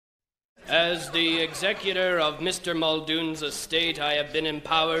As the executor of Mr. Muldoon's estate, I have been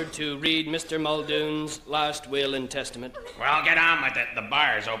empowered to read Mr. Muldoon's last will and testament. Well, get on with it. The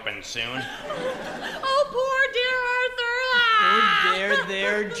bar's open soon. Oh, poor dear Arthur. Oh,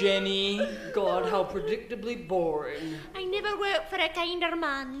 there, Jenny. God, how predictably boring. I never worked for a kinder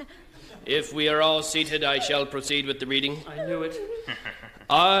man. If we are all seated, I shall proceed with the reading. I knew it.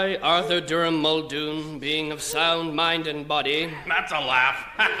 I, Arthur Durham Muldoon, being of sound mind and body... That's a laugh.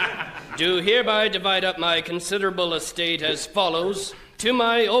 do hereby divide up my considerable estate as follows. To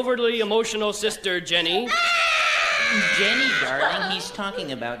my overly emotional sister, Jenny... Jenny, darling, he's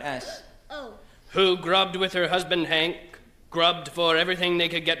talking about us. Oh. Who grubbed with her husband, Hank, grubbed for everything they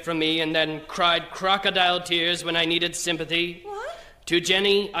could get from me, and then cried crocodile tears when I needed sympathy. What? To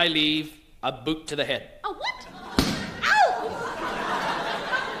Jenny, I leave a boot to the head. A what? Ow!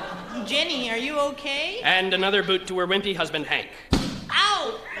 Jenny, are you okay? And another boot to her wimpy husband, Hank.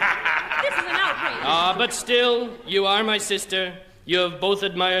 Ow! This is an outrage. But still, you are my sister. You have both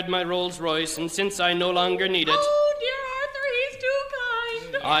admired my Rolls Royce, and since I no longer need it... Oh, dear Arthur, he's too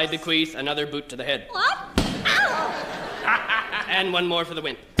kind. I bequeath another boot to the head. What? Ow! And one more for the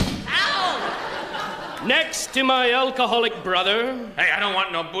wimp. Ow! Next to my alcoholic brother... Hey, I don't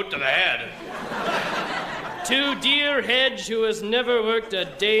want no boot to the head. To dear Hedge, who has never worked a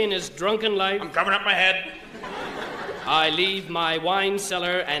day in his drunken life... I'm covering up my head. I leave my wine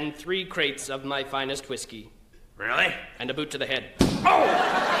cellar and 3 crates of my finest whiskey. Really? And a boot to the head. Oh!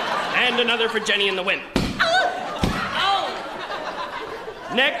 And another for Jenny and the wimp.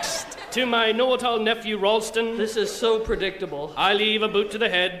 Next, to my know-it-all nephew, Ralston... This is so predictable. I leave a boot to the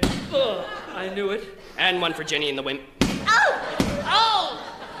head. Ugh, I knew it. And one for Jenny and the wimp.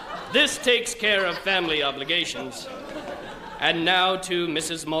 This takes care of family obligations. And now to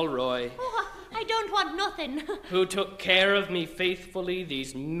Mrs. Mulroy, Oh, I don't want nothing. who took care of me faithfully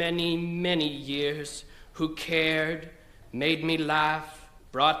these many, many years, who cared, made me laugh,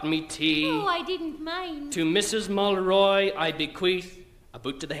 brought me tea. Oh, I didn't mind. To Mrs. Mulroy, I bequeath a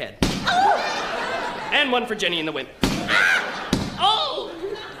boot to the head. And one for Jenny and the wimp.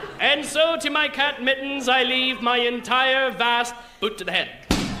 And so to my cat Mittens, I leave my entire vast boot to the head.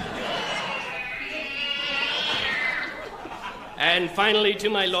 And finally, to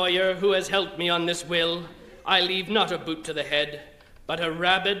my lawyer, who has helped me on this will, I leave not a boot to the head, but a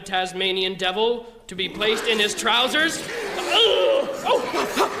rabid Tasmanian devil to be placed in his trousers.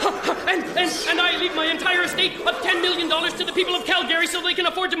 And I leave my entire estate of $10 million to the people of Calgary so they can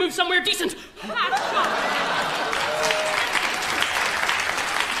afford to move somewhere decent. Is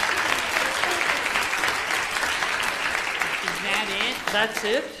that it? That's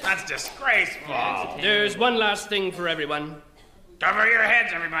it? That's disgraceful. There's one last thing for everyone. Cover your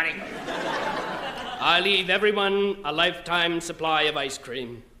heads, everybody. I leave everyone a lifetime supply of ice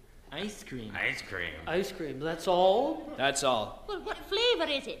cream. Ice cream. Ice cream. Ice cream, that's all? That's all. Well, what flavor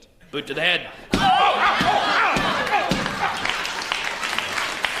is it? Boot to the head. Oh!